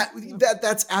 Oh, yeah.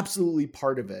 That's absolutely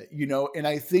part of it, and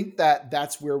I think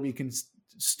that's where we can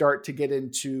start to get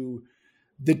into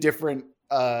the different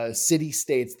city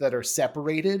states that are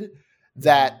separated,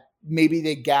 that maybe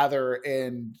they gather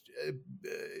and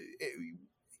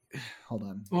hold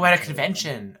on. Ooh, at a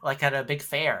convention, like at a big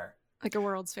fair. Like a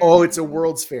World's Fair. Oh, it's a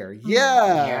World's Fair.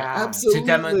 Yeah, absolutely.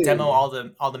 To demo all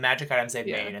the magic items they've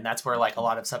made, and that's where like a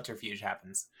lot of subterfuge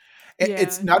happens.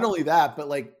 It's not only that, but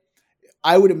like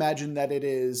I would imagine that it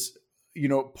is,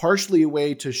 partially a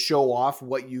way to show off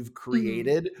what you've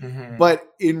created,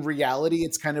 but in reality,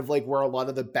 it's kind of like where a lot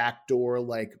of the backdoor,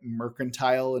 like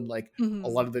mercantile and like a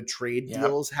lot of the trade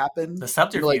deals happen. The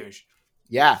subterfuge.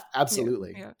 Yeah,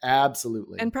 absolutely. Yeah.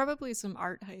 Absolutely. And probably some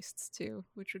art heists too,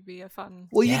 which would be a fun.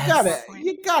 Well, you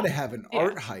gotta have an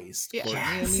art heist. Yeah.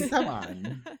 I mean, come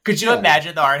on. Could you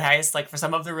imagine the art heist? Like for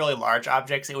some of the really large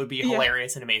objects, it would be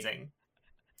hilarious and amazing.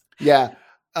 Yeah.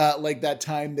 Like that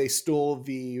time they stole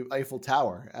the Eiffel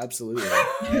Tower. Absolutely.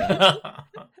 Yeah.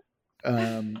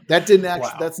 That didn't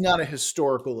actually, that's not a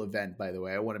historical event, by the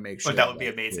way. I want to make sure. But that would be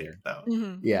amazing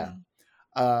though. Yeah.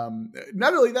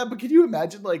 Not only that, but can you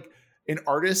imagine like an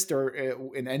artist or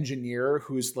an engineer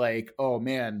who's like, oh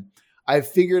man, I've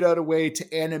figured out a way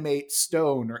to animate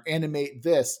stone or animate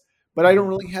this, but I don't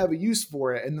really have a use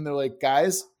for it. And then they're like,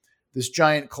 guys, this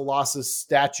giant Colossus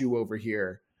statue over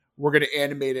here, we're going to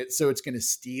animate it so it's going to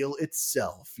steal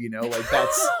itself. Like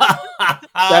that's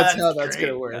how that's going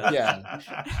to work. Yeah.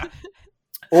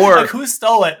 Or like, who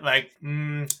stole it? Like,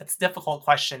 it's a difficult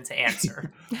question to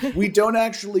answer. We don't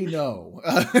actually know.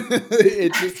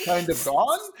 It's just kind of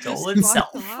gone. Stole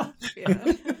itself.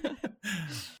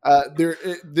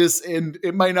 And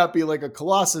it might not be like a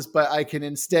Colossus, but I can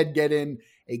instead get in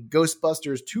a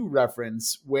Ghostbusters 2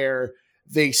 reference where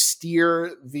they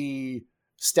steer the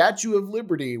Statue of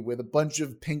Liberty with a bunch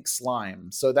of pink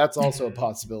slime. So that's also a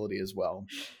possibility as well.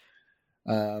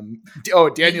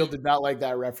 Daniel did not like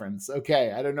that reference.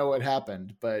 Okay, I don't know what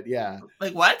happened, but yeah.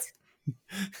 Like what?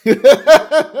 I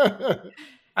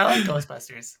like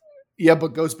Ghostbusters. Yeah,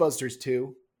 but Ghostbusters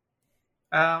 2.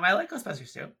 I like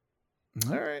Ghostbusters 2.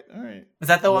 All right. Is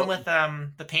that the one with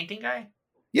the painting guy?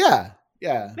 Yeah.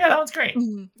 Yeah, that one's great.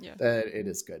 Yeah, It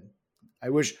is good. I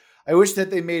wish that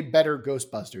they made better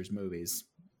Ghostbusters movies.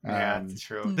 Yeah, that's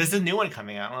true. There's a new one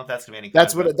coming out. I don't know if that's gonna be any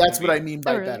good. That's what I mean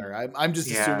by better. I'm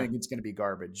just assuming it's gonna be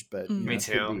garbage, but me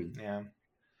too. Yeah.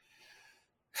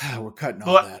 We're cutting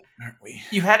all that, aren't we?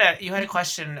 You had a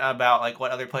question about like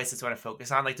what other places you want to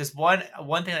focus on. Like there's one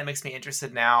thing that makes me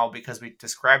interested now because we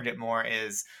described it more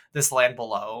is this land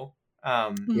below.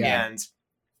 And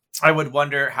I would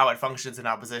wonder how it functions in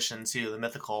opposition to the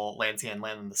mythical Lantean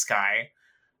land in the sky.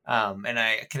 And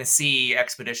I can see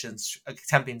expeditions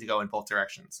attempting to go in both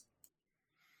directions.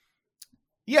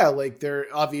 Yeah, like they're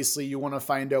obviously you want to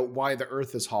find out why the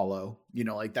Earth is hollow.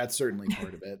 Like that's certainly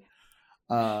part of it.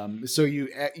 So you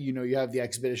have the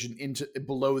expedition into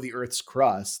below the Earth's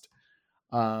crust.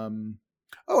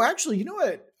 Actually, you know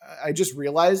what? I just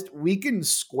realized we can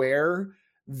square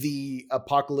the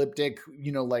apocalyptic,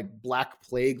 like Black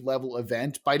Plague level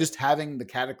event by just having the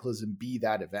cataclysm be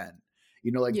that event.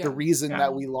 The reason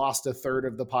that we lost a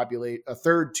third to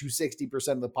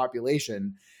 60% of the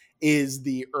population is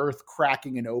the Earth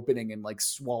cracking and opening and like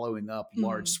swallowing up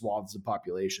large swaths of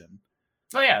population.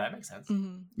 Oh yeah, that makes sense.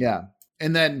 Yeah.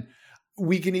 And then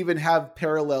we can even have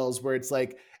parallels where it's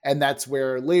like, and that's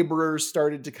where laborers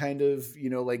started to kind of,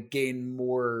 like gain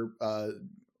more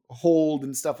hold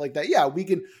and stuff like that. Yeah, we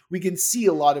can see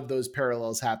a lot of those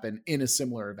parallels happen in a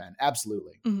similar event.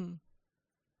 Absolutely.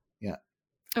 Yeah.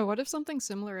 Oh, what if something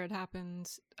similar had happened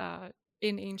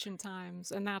in ancient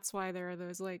times, and that's why there are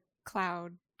those like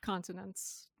cloud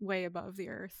continents way above the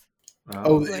Earth?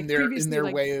 Like in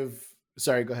their way of.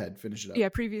 Sorry, go ahead. Finish it up. Yeah,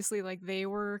 previously, like they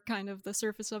were kind of the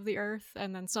surface of the Earth,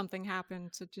 and then something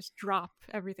happened to just drop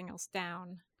everything else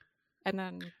down, and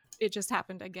then it just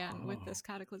happened again with this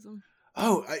cataclysm.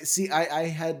 Oh, I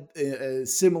had a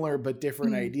similar but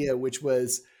different idea, which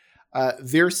was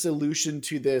their solution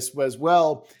to this was,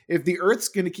 well, if the Earth's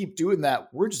going to keep doing that,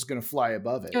 we're just going to fly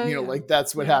above it. Like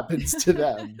that's what happens to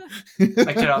them.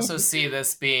 I could also see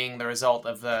this being the result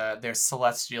of their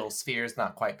celestial spheres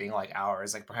not quite being like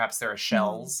ours. Like perhaps there are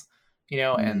shells,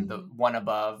 and the one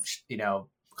above,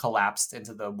 collapsed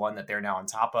into the one that they're now on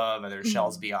top of, and there's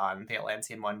shells beyond the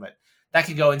Atlantean one. But that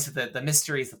could go into the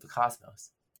mysteries of the cosmos.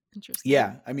 Interesting.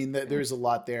 Yeah, I mean, there's a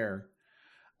lot there.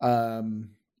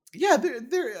 Yeah,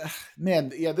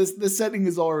 man. Yeah, this setting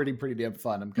is already pretty damn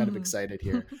fun. I'm kind of excited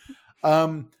here.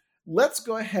 Let's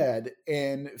go ahead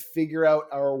and figure out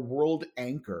our world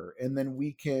anchor, and then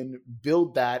we can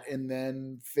build that and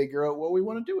then figure out what we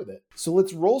want to do with it. So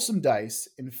let's roll some dice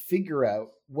and figure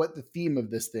out what the theme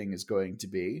of this thing is going to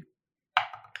be.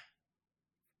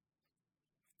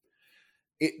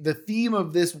 The theme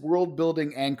of this world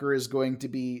building anchor is going to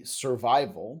be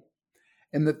survival.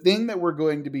 And the thing that we're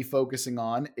going to be focusing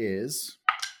on is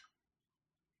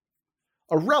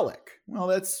a relic. Well,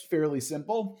 that's fairly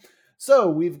simple. So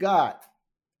we've got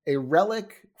a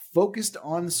relic focused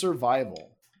on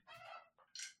survival.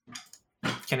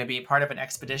 Can it be part of an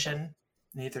expedition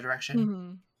in either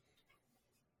direction?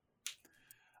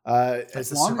 That's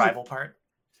the survival part?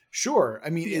 Sure. I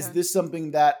mean, is this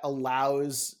something that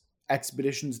allows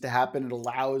expeditions to happen? It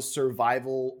allows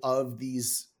survival of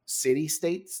these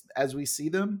city-states as we see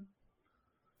them?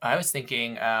 I was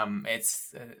thinking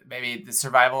it's maybe the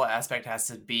survival aspect has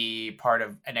to be part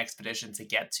of an expedition to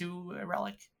get to a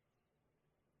relic.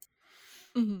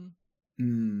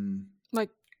 Like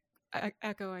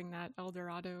echoing that El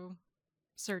Dorado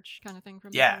search kind of thing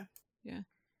from before. Yeah.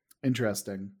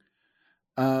 Interesting.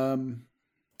 I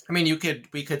mean,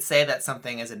 we could say that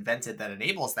something is invented that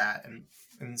enables that,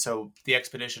 and so the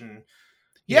expedition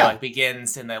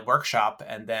begins in the workshop,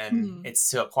 and then it's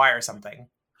to acquire something.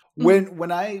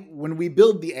 When we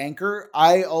build the anchor,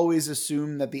 I always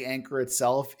assume that the anchor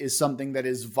itself is something that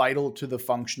is vital to the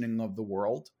functioning of the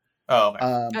world. Oh,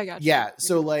 okay. I got you. Yeah.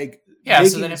 So like,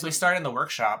 so then if we start in the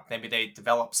workshop, maybe they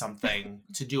develop something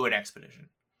to do an expedition.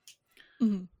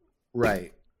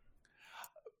 Right.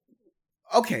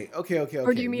 Okay.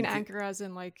 Or do you mean anchor as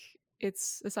in like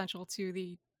it's essential to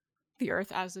the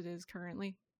Earth as it is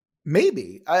currently?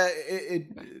 Maybe.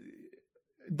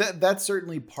 That's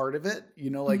certainly part of it.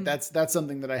 Like that's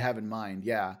something that I have in mind.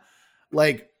 Yeah.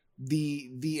 Like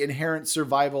the inherent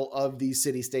survival of these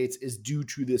city-states is due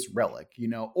to this relic,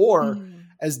 or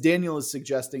as Daniel is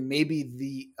suggesting, maybe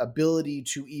the ability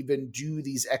to even do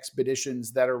these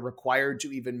expeditions that are required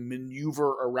to even maneuver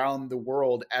around the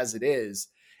world as it is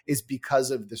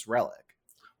because of this relic.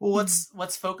 Well,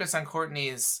 let's focus on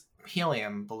Courtney's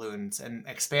helium balloons and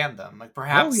expand them. Like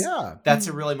perhaps that's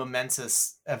a really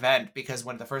momentous event because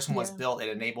when the first one was built, it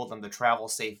enabled them to travel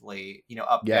safely,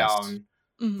 up, down,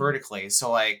 vertically.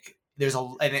 So like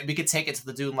we could take it to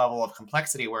the Dune level of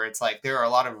complexity where it's like there are a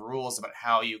lot of rules about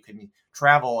how you can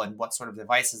travel and what sort of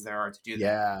devices there are to do that.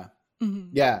 Yeah.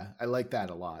 Yeah, I like that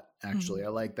a lot, actually. I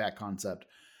like that concept.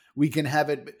 We can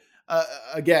have it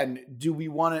again, do we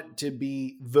want it to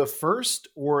be the first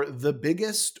or the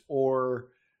biggest or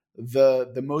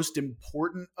the most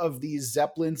important of these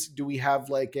Zeppelins? Do we have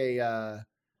like a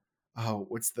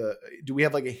do we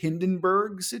have like a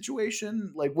Hindenburg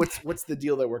situation? Like what's the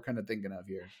deal that we're kind of thinking of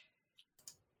here?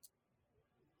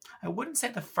 I wouldn't say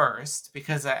the first,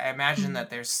 because I imagine that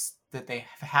they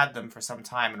have had them for some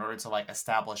time in order to like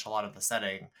establish a lot of the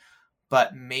setting,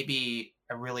 but maybe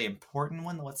a really important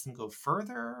one that lets them go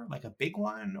further, like a big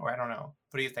one, or I don't know.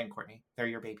 What do you think, Courtney? They're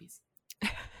your babies.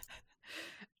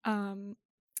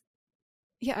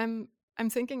 Yeah, I'm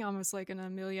thinking almost like an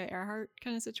Amelia Earhart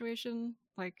kind of situation,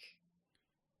 like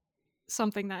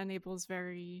something that enables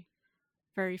very,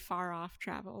 very far off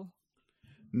travel.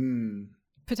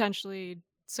 Potentially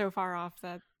so far off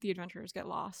that the adventurers get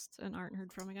lost and aren't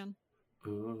heard from again.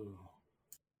 Ooh.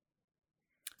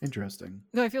 Interesting.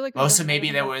 Though I feel like so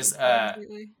maybe there was what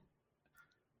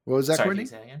was that, Courtney?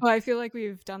 Well, I feel like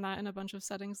we've done that in a bunch of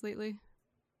settings lately.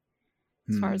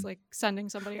 As far as like sending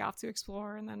somebody off to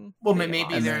explore and then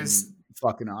maybe there's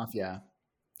fucking off. Yeah.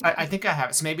 I think I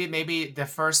have. So maybe the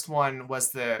first one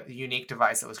was the unique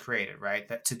device that was created, right?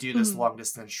 That to do this long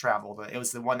distance travel. It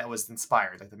was the one that was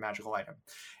inspired, like the magical item.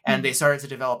 And they started to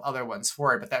develop other ones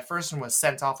for it. But that first one was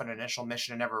sent off on an initial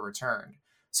mission and never returned.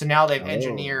 So now they've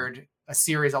engineered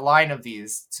a line of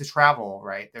these to travel,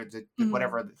 right? They're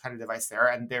whatever kind of device they are,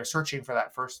 and they're searching for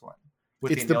that first one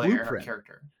with it's the Amelia Earhart blueprint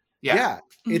character. Yeah.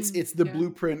 It's the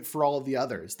blueprint for all of the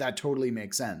others. That totally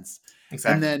makes sense.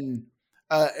 Exactly. And then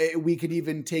we could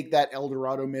even take that El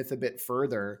Dorado myth a bit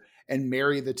further and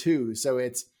marry the two. So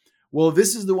it's, well,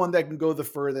 this is the one that can go the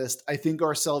furthest. I think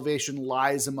our salvation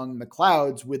lies among the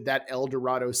clouds with that El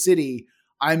Dorado city.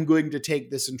 I'm going to take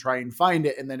this and try and find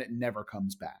it. And then it never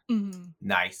comes back.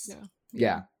 Nice.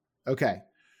 Yeah. Okay.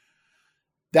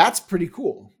 That's pretty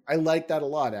cool. I like that a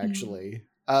lot, actually.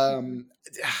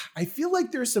 I feel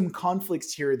like there's some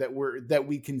conflicts here that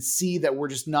we can see that we're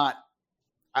just not,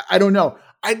 I don't know.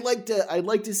 I'd like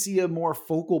to see a more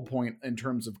focal point in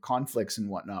terms of conflicts and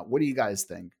whatnot. What do you guys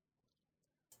think?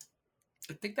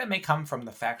 I think that may come from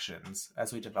the factions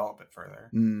as we develop it further.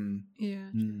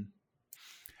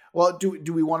 Well,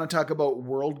 do we want to talk about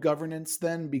world governance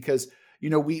then? Because,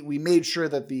 we made sure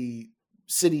that the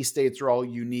city states are all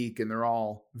unique and they're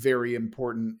all very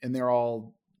important and they're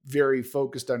all very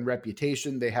focused on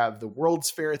reputation. They have the World's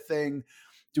Fair thing.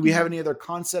 Do we have any other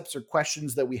concepts or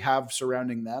questions that we have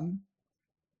surrounding them?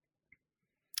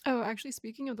 Oh, actually,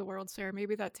 speaking of the World's Fair,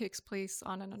 maybe that takes place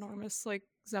on an enormous, like,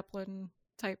 Zeppelin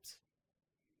type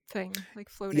thing, like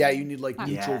floating. Yeah, you need like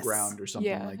neutral ground or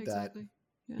something like exactly.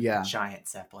 that. Yeah. Giant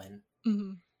Zeppelin.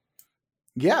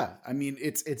 Yeah, I mean,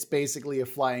 it's basically a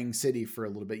flying city for a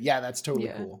little bit. Yeah, that's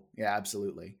totally cool. Yeah,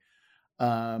 absolutely.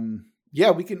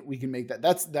 Yeah, we can make that.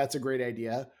 That's a great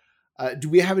idea. Do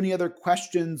we have any other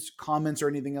questions, comments, or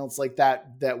anything else like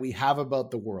that we have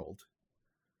about the world?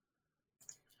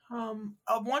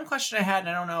 One question I had, and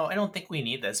I don't think we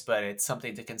need this, but it's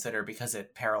something to consider because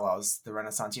it parallels the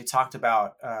Renaissance. You talked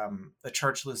about the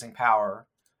church losing power,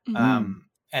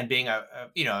 and being a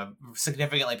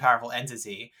significantly powerful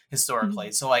entity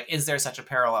historically. So like, is there such a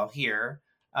parallel here?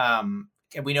 And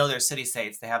we know there's city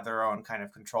states, they have their own kind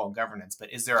of control and governance,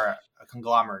 but is there a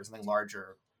conglomerate, something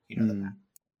larger, than that?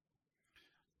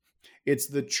 It's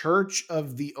the church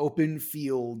of the open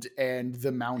field and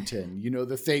the mountain,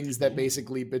 the things that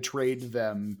basically betrayed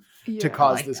them to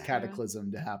cause this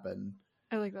cataclysm to happen.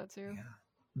 I like that too. Yeah.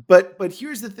 But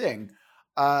here's the thing.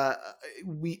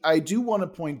 I do want to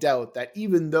point out that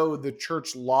even though the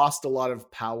church lost a lot of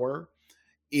power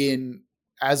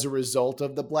as a result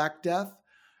of the Black Death,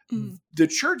 the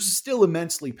church is still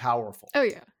immensely powerful. Oh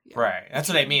yeah. Right. That's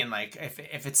what I mean. Like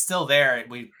if it's still there,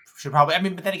 we should probably,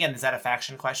 but then again, is that a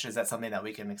faction question? Is that something that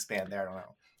we can expand there? I don't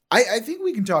know. I think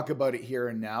we can talk about it here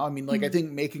and now. I mean, I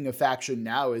think making a faction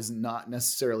now is not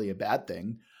necessarily a bad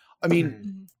thing. I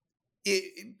mean,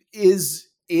 is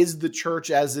the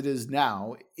church as it is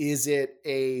now, is it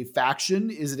a faction?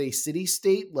 Is it a city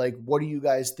state? Like, what do you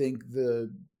guys think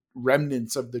the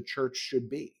remnants of the church should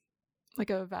be? Like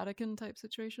a Vatican type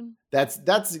situation? That's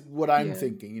what I'm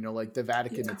thinking, like the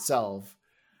Vatican itself.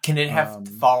 Can it have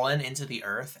fallen into the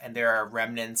earth and there are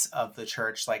remnants of the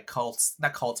church, like cults,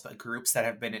 not cults, but groups that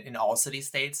have been in all city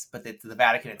states, but the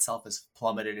Vatican itself is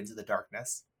plummeted into the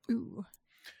darkness? Ooh.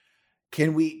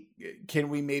 can we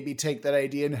maybe take that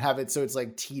idea and have it so it's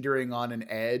like teetering on an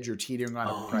edge or teetering on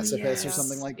a precipice or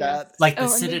something like that? Like the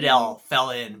Citadel fell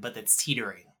in, but it's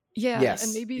teetering. Yeah, Yes.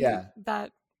 and maybe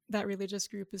that religious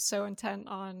group is so intent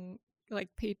on like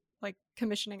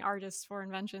commissioning artists for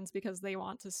inventions because they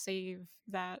want to save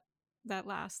that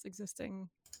last existing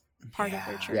part of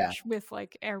their church with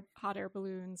like hot air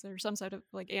balloons or some sort of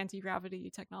like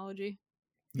anti-gravity technology.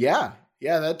 Yeah,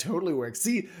 that totally works.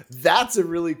 See, that's a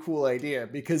really cool idea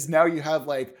because now you have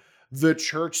like the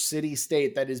church city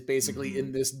state that is basically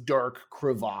in this dark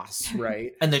crevasse,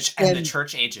 right? and the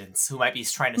church agents who might be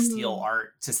trying to steal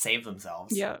art to save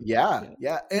themselves. Yeah.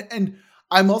 And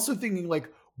I'm also thinking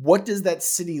like, what does that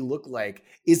city look like?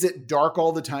 Is it dark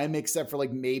all the time except for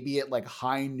like maybe at like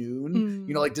high noon?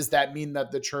 You know, like does that mean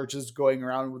that the church is going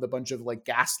around with a bunch of like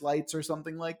gas lights or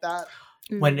something like that?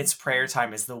 When it's prayer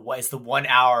time is the 1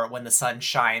 hour when the sun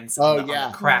shines on the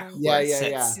crack where it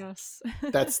sits. Yes.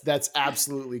 That's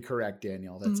absolutely correct,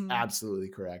 Daniel. That's absolutely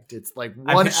correct. It's like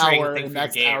 1 hour the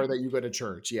next hour that you go to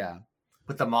church. Yeah.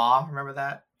 With the maw, remember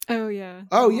that? Oh yeah.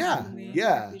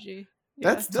 Yeah.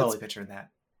 That's totally picturing that.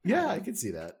 Yeah, I can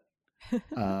see that.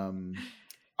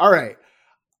 All right.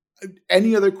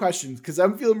 Any other questions? Because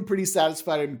I'm feeling pretty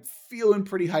satisfied. I'm feeling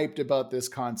pretty hyped about this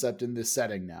concept in this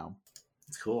setting now.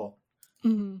 It's cool.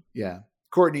 Yeah.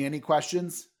 Courtney, any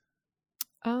questions?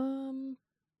 I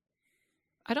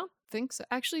don't think so.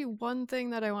 Actually, one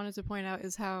thing that I wanted to point out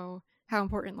is how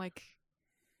important like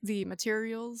the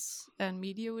materials and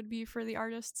media would be for the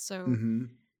artists. So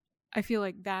I feel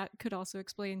like that could also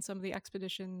explain some of the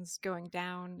expeditions going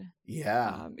down.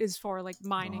 Is for like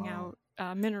mining out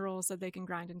minerals that they can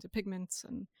grind into pigments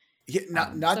and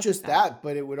not just like that,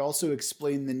 but it would also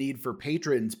explain the need for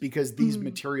patrons because these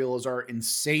materials are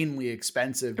insanely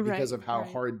expensive because of how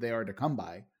hard they are to come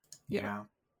by.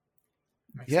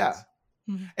 Makes sense.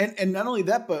 And not only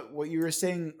that, but what you were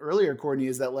saying earlier, Courtney,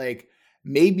 is that like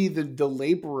maybe the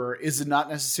laborer is not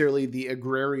necessarily the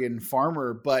agrarian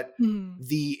farmer, but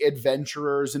the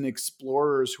adventurers and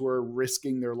explorers who are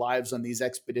risking their lives on these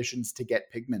expeditions to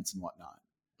get pigments and whatnot.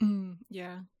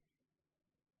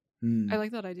 I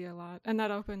like that idea a lot. And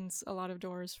that opens a lot of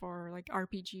doors for like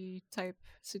RPG type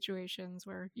situations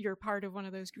where you're part of one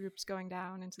of those groups going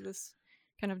down into this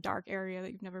kind of dark area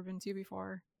that you've never been to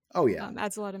before. Oh, yeah.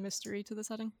 Adds a lot of mystery to the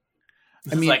setting.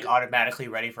 This is like automatically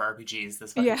ready for RPGs,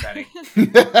 this fucking setting.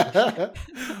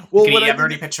 Well, I'm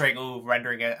already picturing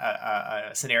rendering a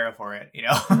scenario for it, you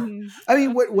know? I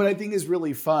mean, what I think is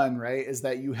really fun, right, is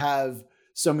that you have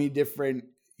so many different,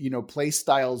 you know, play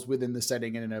styles within the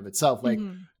setting in and of itself. Like,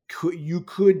 you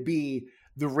could be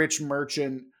the rich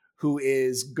merchant who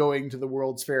is going to the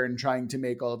World's Fair and trying to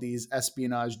make all these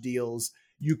espionage deals.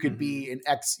 You could be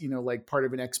like part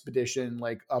of an expedition,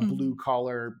 like a blue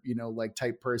collar, you know, like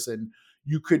type person.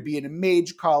 You could be in a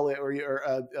mage college or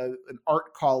an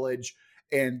art college,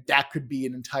 and that could be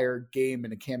an entire game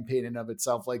and a campaign in of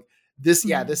itself. Like this,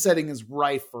 this setting is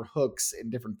rife for hooks in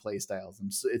different play styles.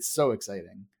 It's so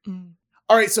exciting.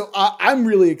 All right, so I'm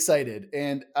really excited,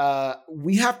 and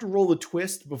we have to roll a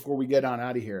twist before we get on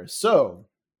out of here. So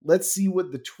let's see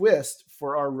what the twist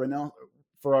for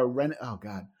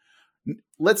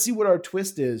let's see what our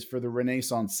twist is for the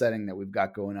Renaissance setting that we've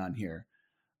got going on here.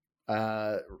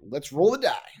 Let's roll the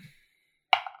die.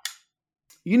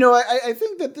 You know, I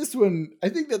think that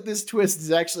this twist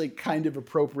is actually kind of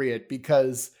appropriate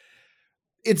because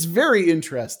it's very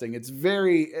interesting. It's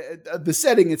very, the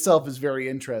setting itself is very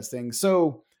interesting.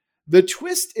 So the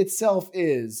twist itself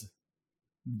is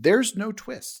there's no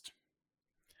twist.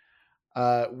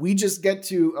 We just get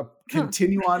to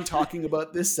continue on talking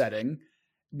about this setting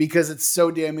because it's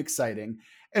so damn exciting.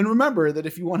 And remember that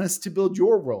if you want us to build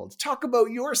your world, talk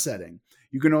about your setting,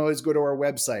 you can always go to our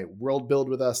website,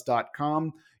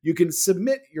 worldbuildwithus.com. You can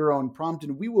submit your own prompt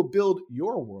and we will build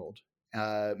your world.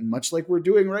 Much like we're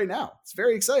doing right now. It's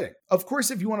very exciting. Of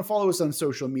course, if you want to follow us on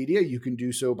social media, you can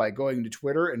do so by going to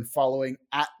Twitter and following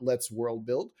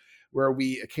 @Let'sWorldBuild, where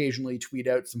we occasionally tweet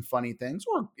out some funny things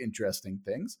or interesting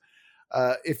things.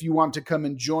 If you want to come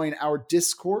and join our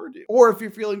Discord, or if you're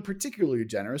feeling particularly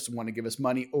generous and want to give us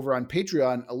money over on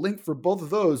Patreon, a link for both of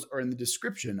those are in the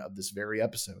description of this very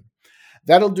episode.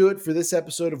 That'll do it for this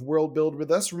episode of World Build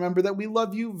with Us. Remember that we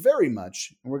love you very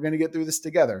much, and we're going to get through this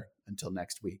together. Until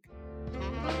next week.